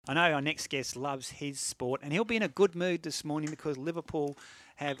I know our next guest loves his sport, and he'll be in a good mood this morning because Liverpool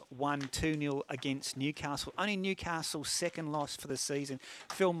have won 2-0 against Newcastle. Only Newcastle's second loss for the season.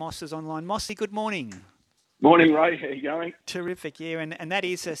 Phil Moss is online. Mossy, good morning. Morning, Ray. How you going? Terrific, yeah, and that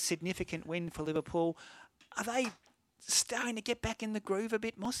is a significant win for Liverpool. Are they starting to get back in the groove a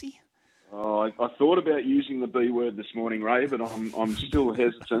bit, Mossy? Oh, I thought about using the B word this morning, Ray, but I'm still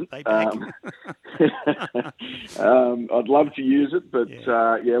hesitant. I'd love to use it, but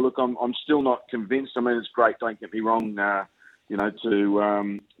yeah, look, I'm still not convinced. I mean, it's great. Don't get me wrong. To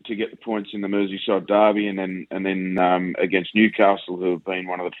get the points in the Merseyside derby, and then against Newcastle, who have been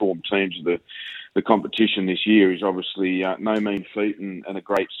one of the form teams of the competition this year, is obviously no mean feat and a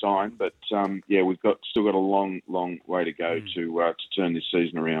great sign. But yeah, we've still got a long way to go to turn this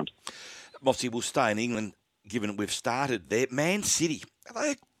season around. Mossy, will stay in England, given we've started there. Man City, are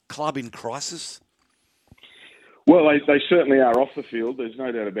they a club in crisis? Well, they certainly are off the field. There's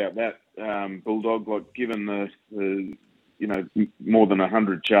no doubt about that. Bulldog, given the more than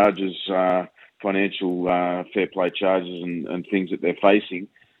 100 charges, financial fair play charges and things that they're facing.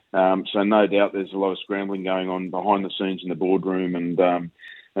 So no doubt there's a lot of scrambling going on behind the scenes in the boardroom and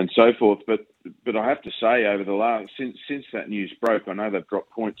so forth. But I have to say, over the since that news broke, I know they've dropped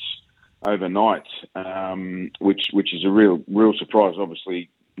points overnight, which is a real surprise. Obviously,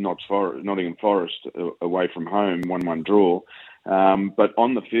 Nottingham Forest away from home, 1-1 draw. But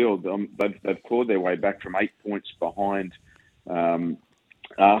on the field, they've clawed their way back from 8 points behind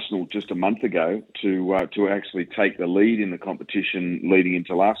Arsenal just a month ago to actually take the lead in the competition leading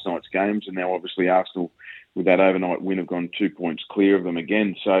into last night's games. And now, obviously, Arsenal, with that overnight win, have gone 2 points clear of them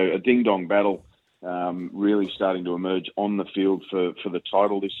again. So a ding-dong battle really starting to emerge on the field for the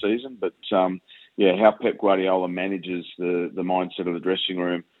title this season. But, yeah, how Pep Guardiola manages the mindset of the dressing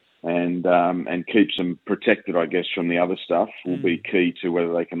room and keeps them protected, I guess, from the other stuff will be key to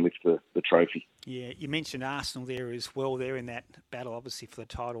whether they can lift the trophy. Yeah, you mentioned Arsenal there as well. They're in that battle, obviously, for the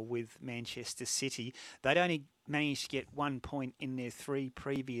title with Manchester City. They'd only managed to get 1 point in their 3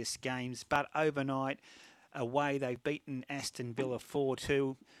 previous games, but overnight away they've beaten Aston Villa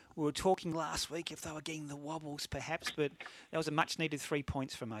 4-2. We were talking last week if they were getting the wobbles, perhaps, but that was a much-needed 3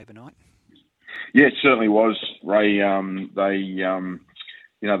 points from overnight. Yeah, it certainly was, Ray.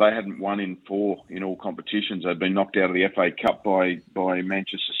 They hadn't won in 4 in all competitions. They'd been knocked out of the FA Cup by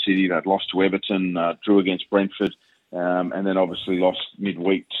Manchester City. They'd lost to Everton, drew against Brentford, and then obviously lost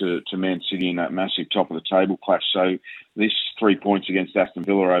midweek to Man City in that massive top-of-the-table clash. So this 3 points against Aston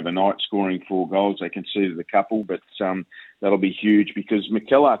Villa overnight, scoring 4 goals, they conceded a couple, but that'll be huge because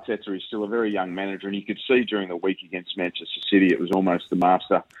Mikel Arteta is still a very young manager, and you could see during the week against Manchester City, it was almost the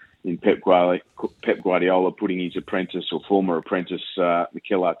master in Pep Guardiola putting his apprentice or former apprentice,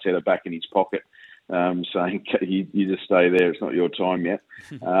 Mikel Arteta, back in his pocket, saying, you just stay there, it's not your time yet.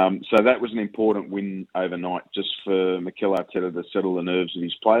 So that was an important win overnight just for Mikel Arteta to settle the nerves of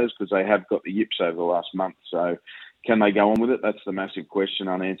his players because they have got the yips over the last month. So can they go on with it? That's the massive question,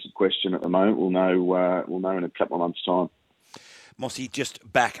 unanswered question at the moment. We'll know in a couple of months' time. Mossy,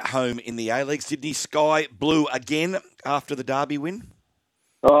 just back home in the A-League. Sydney Sky blue again after the derby win?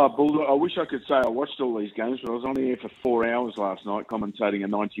 Oh, Bulldog, I wish I could say I watched all these games, but I was only here for 4 hours last night commentating a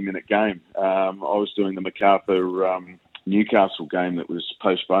 90-minute game. I was doing the MacArthur Newcastle game that was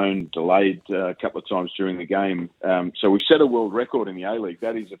postponed, delayed a couple of times during the game. So we set a world record in the A-League.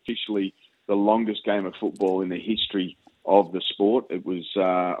 That is officially the longest game of football in the history of the sport. It was,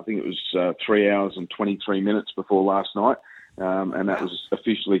 I think it was 3 hours and 23 minutes before last night. And that was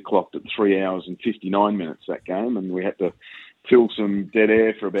officially clocked at 3 hours and 59 minutes, that game. And we had to fill some dead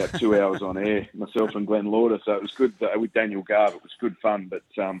air for about 2 hours on air, myself and Glenn Lauder. So it was good with Daniel Garb. It was good fun, but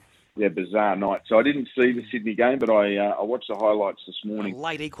yeah, bizarre night. So I didn't see the Sydney game, but I watched the highlights this morning. A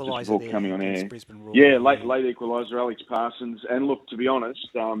late equaliser there coming on air. Brisbane Roar. Yeah, late equaliser, Alex Parsons. And look, to be honest,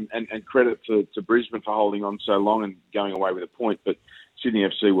 and credit to Brisbane for holding on so long and going away with a point, but Sydney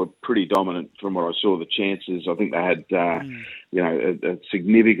FC were pretty dominant from what I saw. The chances, I think they had, a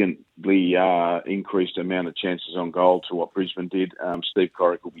significantly increased amount of chances on goal to what Brisbane did. Steve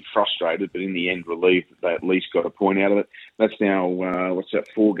Coric will be frustrated, but in the end, relieved that they at least got a point out of it. That's now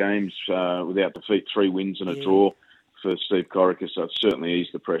 4 games without defeat, 3 wins and a draw for Steve Coric, so it's certainly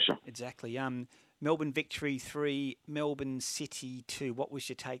eased the pressure. Exactly. Melbourne victory 3, Melbourne City 2. What was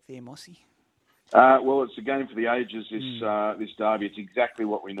your take there, Mossy? Well, it's a game for the ages, this derby. It's exactly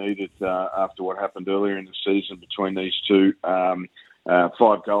what we needed after what happened earlier in the season between these two. 5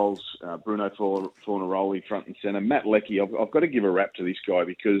 goals, Bruno Fornaroli front and centre. Matt Leckie, I've got to give a rap to this guy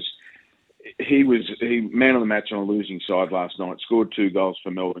because he man of the match on a losing side last night, scored 2 goals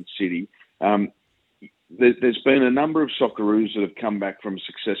for Melbourne City. there's been a number of Socceroos that have come back from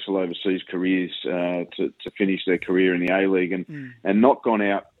successful overseas careers to finish their career in the A-League and not gone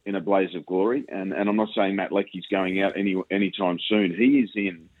out in a blaze of glory. And I'm not saying Matt Lecky's going out anytime soon. He is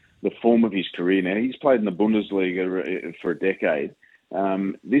in the form of his career now. He's played in the Bundesliga for a decade.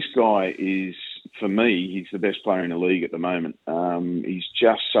 This guy is, for me, he's the best player in the league at the moment. He's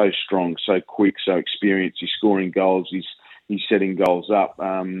just so strong, so quick, so experienced. He's scoring goals. He's setting goals up.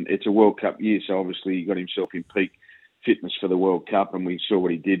 It's a World Cup year, so obviously he got himself in peak fitness for the World Cup, and we saw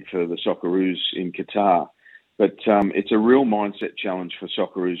what he did for the Socceroos in Qatar. But it's a real mindset challenge for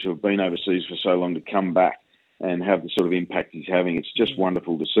Socceroos who have been overseas for so long to come back and have the sort of impact he's having. It's just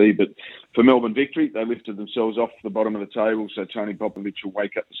wonderful to see. But for Melbourne Victory, they lifted themselves off the bottom of the table, so Tony Popovic will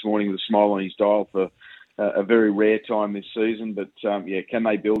wake up this morning with a smile on his dial for a very rare time this season. But, can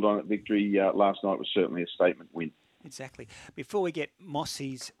they build on it? Victory last night was certainly a statement win. Exactly. Before we get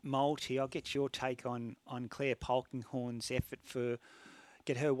Mossy's multi, I'll get your take on Claire Polkinghorne's effort for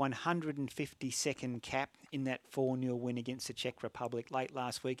get her 152nd cap in that 4-0 win against the Czech Republic late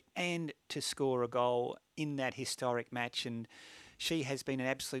last week and to score a goal in that historic match. And she has been an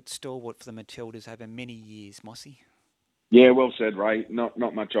absolute stalwart for the Matildas over many years, Mossy. Yeah, well said, Ray. Not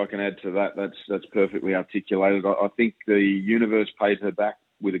much I can add to that. That's perfectly articulated. I think the universe paid her back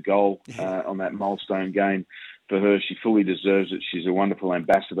with a goal on that milestone game. For her, she fully deserves it. She's a wonderful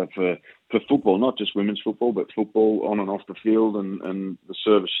ambassador for football, not just women's football, but football on and off the field, and the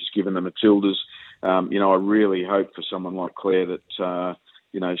service she's given the Matildas. I really hope for someone like Claire that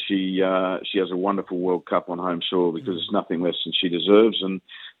she has a wonderful World Cup on home soil, because it's nothing less than she deserves. And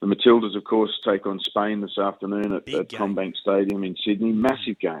the Matildas, of course, take on Spain this afternoon at CommBank Stadium in Sydney.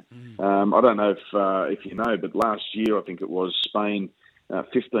 Massive game. I don't know if you know, but last year I think it was Spain.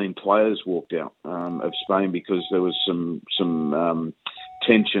 15 players walked out of Spain because there was some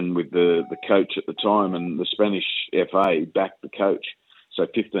tension with the coach at the time, and the Spanish FA backed the coach. So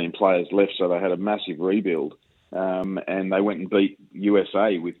 15 players left, so they had a massive rebuild, and they went and beat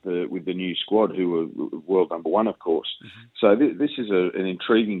USA with the new squad, who were world number one, of course. So this is an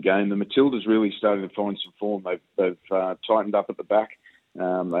intriguing game. The Matildas really starting to find some form. They've tightened up at the back. They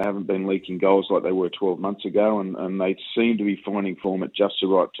haven't been leaking goals like they were 12 months ago, and they seem to be finding form at just the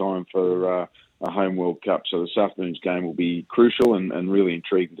right time for a home World Cup. So this afternoon's game will be crucial and really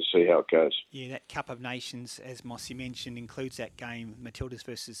intriguing to see how it goes. Yeah, that Cup of Nations, as Mossy mentioned, includes that game, Matildas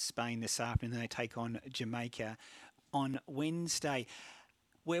versus Spain this afternoon. They take on Jamaica on Wednesday.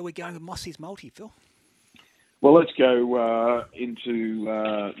 Where are we going with Mossy's multi, Phil? Well, let's go into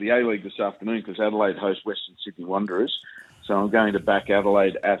the A-League this afternoon, because Adelaide host Western Sydney Wanderers. So I'm going to back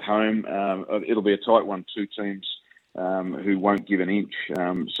Adelaide at home. It'll be a tight one, two teams who won't give an inch.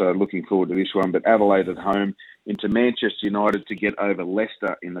 So looking forward to this one. But Adelaide at home, into Manchester United to get over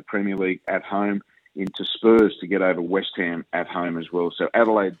Leicester in the Premier League at home, into Spurs to get over West Ham at home as well. So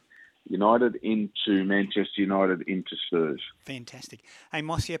Adelaide United into Manchester United into Spurs. Fantastic. Hey,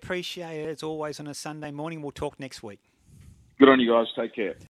 Mossy, appreciate it as always on a Sunday morning. We'll talk next week. Good on you guys. Take care.